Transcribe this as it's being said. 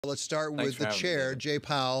Let's start Thanks with the for having me, chair, David. Jay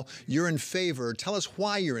Powell. You're in favor. Tell us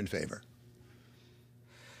why you're in favor.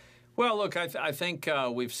 Well, look, I think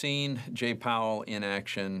we've seen Jay Powell in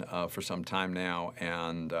action for some time now,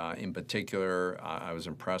 and in particular, I was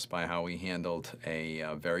impressed by how he handled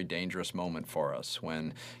a very dangerous moment for us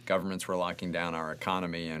when governments were locking down our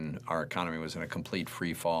economy and our economy was in a complete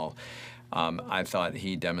free fall. I thought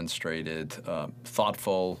he demonstrated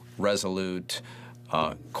thoughtful, resolute,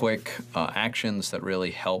 quick actions that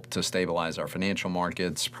really helped to stabilize our financial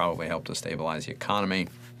markets, probably helped to stabilize the economy.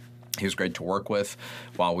 He was great to work with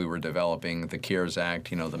while we were developing the CARES Act,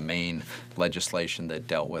 the main legislation that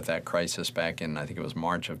dealt with that crisis back in, I think it was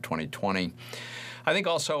March of 2020. I think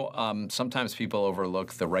also sometimes people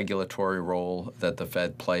overlook the regulatory role that the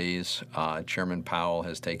Fed plays. Chairman Powell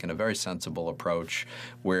has taken a very sensible approach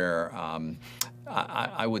where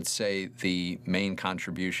I would say the main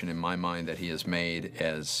contribution in my mind that he has made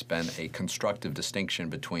has been a constructive distinction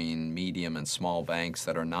between medium and small banks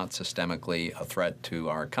that are not systemically a threat to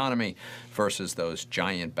our economy versus those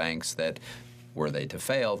giant banks that, were they to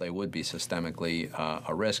fail, they would be systemically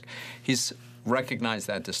a risk. He's recognized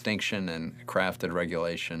that distinction and crafted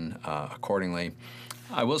regulation accordingly.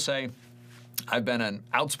 I will say, I've been an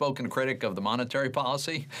outspoken critic of the monetary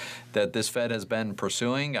policy that this Fed has been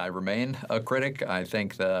pursuing. I remain a critic. I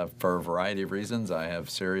think for a variety of reasons, I have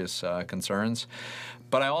serious concerns.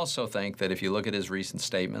 But I also think that if you look at his recent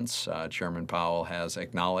statements, Chairman Powell has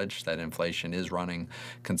acknowledged that inflation is running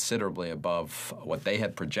considerably above what they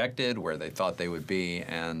had projected, where they thought they would be,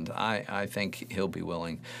 and I think he'll be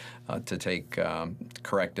willing to take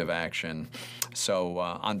corrective action. So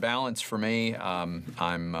on balance, for me,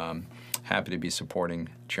 I'm happy to be supporting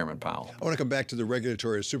Chairman Powell. I want to come back to the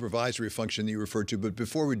regulatory or supervisory function that you referred to, but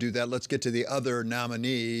before we do that, let's get to the other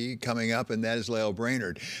nominee coming up, and that is Lael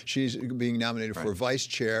Brainard. She's being nominated for vice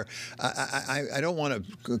chair. I don't want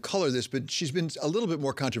to color this, but she's been a little bit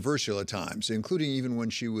more controversial at times, including even when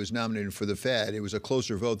she was nominated for the Fed. It was a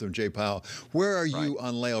closer vote than Jay Powell. Where are you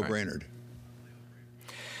on Lael Brainard?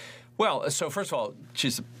 Well, so first of all,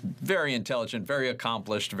 she's very intelligent, very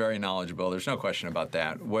accomplished, very knowledgeable. There's no question about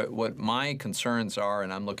that. What my concerns are,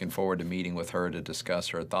 and I'm looking forward to meeting with her to discuss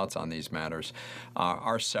her thoughts on these matters,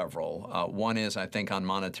 are several. One is, I think, on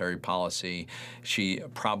monetary policy, she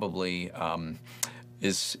probably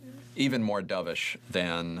is even more dovish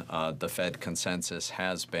than the Fed consensus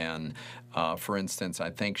has been. For instance, I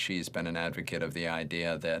think she's been an advocate of the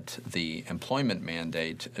idea that the employment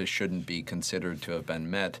mandate shouldn't be considered to have been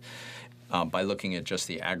met by looking at just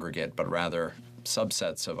the aggregate, but rather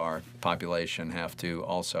subsets of our population have to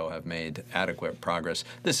also have made adequate progress.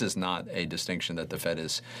 This is not a distinction that the Fed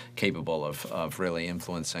is capable of really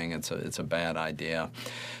influencing. It's a bad idea.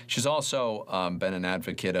 She's also been an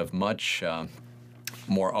advocate of much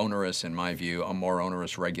more onerous, in my view, more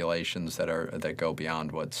onerous regulations that go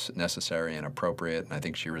beyond what's necessary and appropriate. And I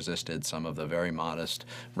think she resisted some of the very modest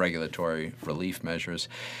regulatory relief measures.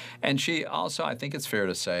 And she also, I think it's fair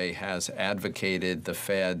to say, has advocated the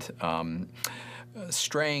Fed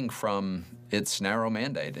straying from its narrow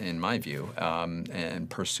mandate, in my view, and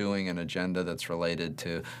pursuing an agenda that's related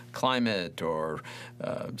to climate or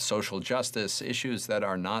social justice, issues that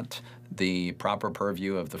are not the proper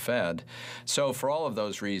purview of the Fed. So for all of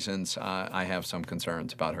those reasons, I have some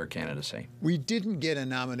concerns about her candidacy. We didn't get a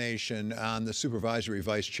nomination on the supervisory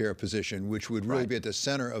vice chair position, which would really be at the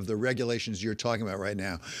center of the regulations you're talking about right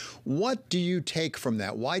now. What do you take from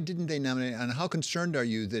that? Why didn't they nominate? And how concerned are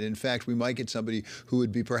you that, in fact, we might get somebody who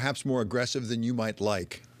would be perhaps more aggressive than you might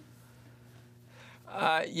like?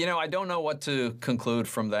 I don't know what to conclude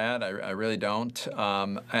from that. I really don't.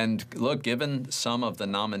 And look, given some of the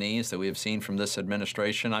nominees that we have seen from this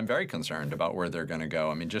administration, I'm very concerned about where they're going to go.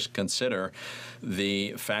 I mean, just consider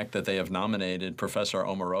the fact that they have nominated Professor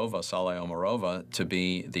Omarova, Saleh Omarova, to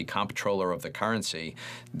be the comptroller of the currency.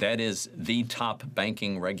 That is the top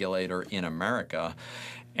banking regulator in America.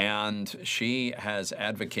 And she has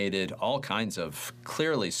advocated all kinds of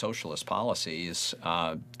clearly socialist policies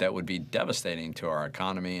that would be devastating to our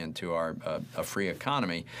economy and to a free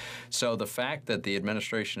economy. So the fact that the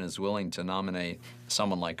administration is willing to nominate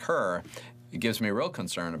someone like her, it gives me real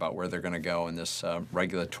concern about where they're going to go in this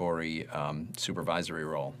regulatory supervisory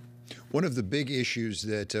role. One of the big issues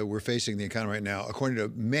that we're facing in the economy right now, according to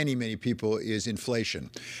many, many people, is inflation.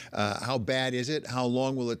 How bad is it? How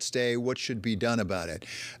long will it stay? What should be done about it?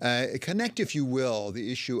 Connect, if you will,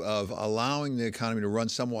 the issue of allowing the economy to run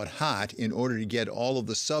somewhat hot in order to get all of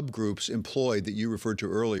the subgroups employed that you referred to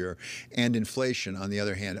earlier, and inflation on the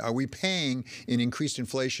other hand. Are we paying in increased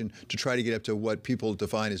inflation to try to get up to what people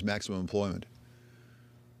define as maximum employment?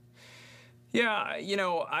 Yeah,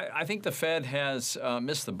 I think the Fed has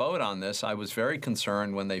missed the boat on this. I was very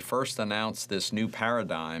concerned when they first announced this new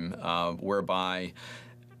paradigm whereby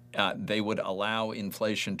they would allow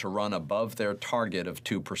inflation to run above their target of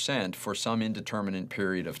 2% for some indeterminate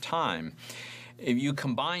period of time. If you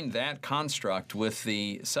combine that construct with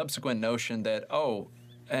the subsequent notion that, oh,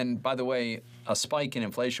 and by the way, a spike in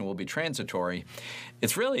inflation will be transitory,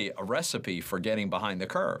 it's really a recipe for getting behind the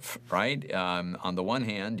curve, right? On the one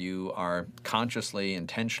hand, you are consciously,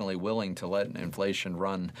 intentionally willing to let inflation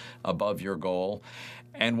run above your goal.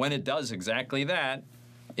 And when it does exactly that,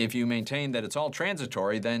 if you maintain that it's all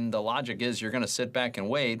transitory, then the logic is you're going to sit back and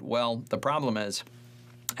wait. Well, the problem is,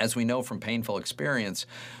 as we know from painful experience,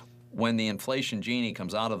 when the inflation genie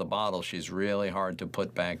comes out of the bottle, she's really hard to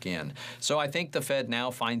put back in. So I think the Fed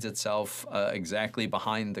now finds itself exactly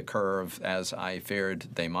behind the curve as I feared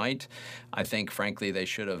they might. I think, frankly, they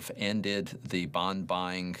should have ended the bond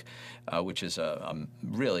buying, which is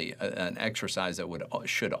really an exercise that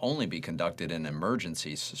should only be conducted in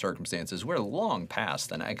emergency circumstances. We're long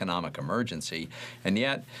past an economic emergency, and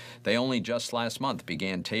yet they only just last month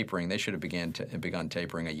began tapering. They should have begun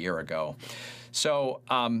tapering a year ago. So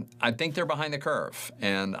I think they're behind the curve,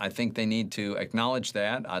 and I think they need to acknowledge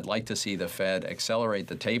that. I'd like to see the Fed accelerate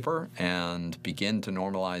the taper and begin to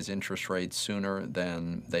normalize interest rates sooner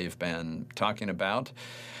than they've been talking about.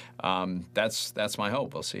 That's my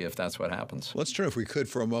hope. We'll see if that's what happens. Let's turn, if we could,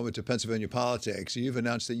 for a moment to Pennsylvania politics. You've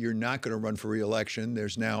announced that you're not going to run for re-election.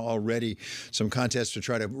 There's now already some contests to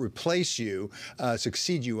try to replace you,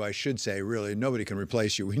 succeed you, I should say, really. Nobody can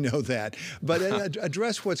replace you. We know that. But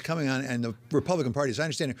address what's coming on. And the Republican Party, as I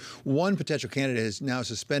understand it, one potential candidate has now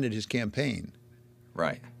suspended his campaign.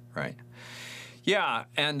 Right. Yeah,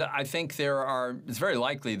 and I think it's very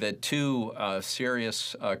likely that two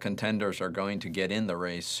serious contenders are going to get in the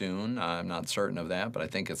race soon. I'm not certain of that, but I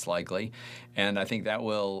think it's likely. And I think that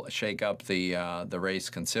will shake up the race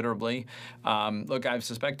considerably. Look, I've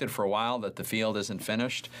suspected for a while that the field isn't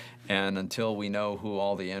finished, and until we know who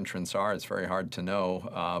all the entrants are, it's very hard to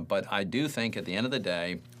know. But I do think at the end of the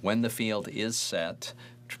day, when the field is set,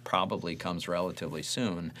 which probably comes relatively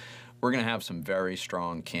soon, we're going to have some very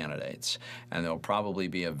strong candidates, and there'll probably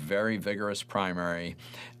be a very vigorous primary.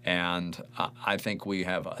 And I think we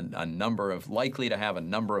have likely to have a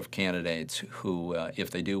number of candidates who, if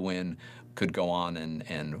they do win, could go on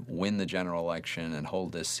and win the general election and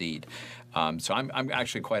hold this seat. So I'm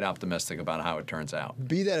actually quite optimistic about how it turns out.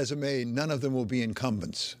 Be that as it may, none of them will be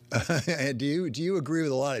incumbents. Do you agree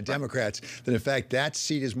with a lot of Democrats that, in fact, that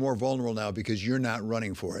seat is more vulnerable now because you're not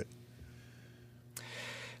running for it?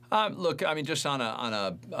 Look, I mean, just on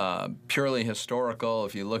a purely historical,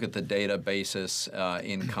 if you look at the data basis,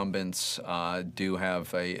 incumbents do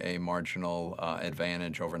have a marginal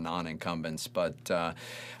advantage over non-incumbents. But,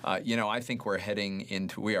 I think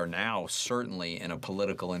we are now certainly in a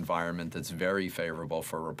political environment that's very favorable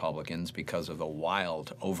for Republicans because of the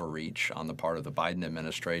wild overreach on the part of the Biden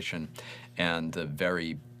administration and the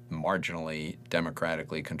very marginally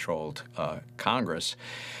democratically controlled Congress.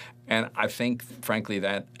 And I think, frankly,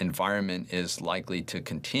 that environment is likely to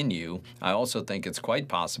continue. I also think it's quite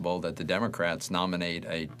possible that the Democrats nominate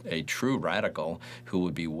a true radical who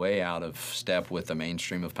would be way out of step with the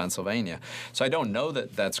mainstream of Pennsylvania. So I don't know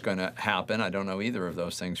that that's going to happen. I don't know either of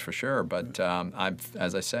those things for sure. But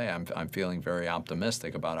as I say, I'm feeling very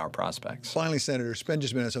optimistic about our prospects. Finally, Senator, spend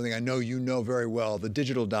just a minute on something I know you know very well, the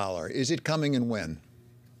digital dollar. Is it coming, and when?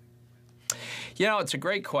 It's a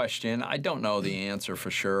great question. I don't know the answer for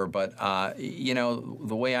sure, but,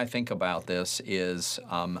 the way I think about this is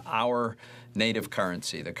our native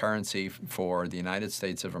currency, the currency for the United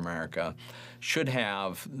States of America, should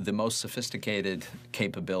have the most sophisticated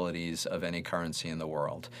capabilities of any currency in the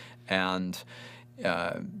world. And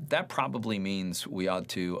that probably means we ought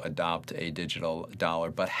to adopt a digital dollar.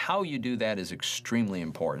 But how you do that is extremely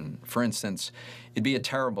important. For instance, it'd be a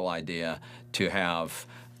terrible idea to have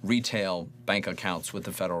retail bank accounts with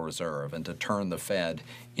the Federal Reserve and to turn the Fed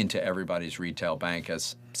into everybody's retail bank,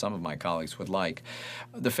 as some of my colleagues would like.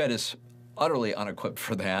 The Fed is utterly unequipped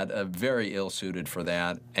for that, very ill-suited for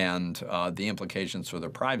that, and the implications for the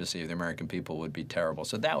privacy of the American people would be terrible.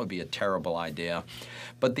 So that would be a terrible idea.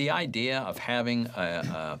 But the idea of having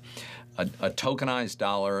a tokenized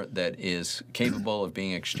dollar that is capable of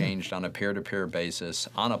being exchanged on a peer-to-peer basis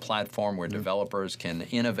on a platform where developers can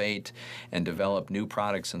innovate and develop new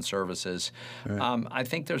products and services, I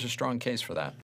think there's a strong case for that.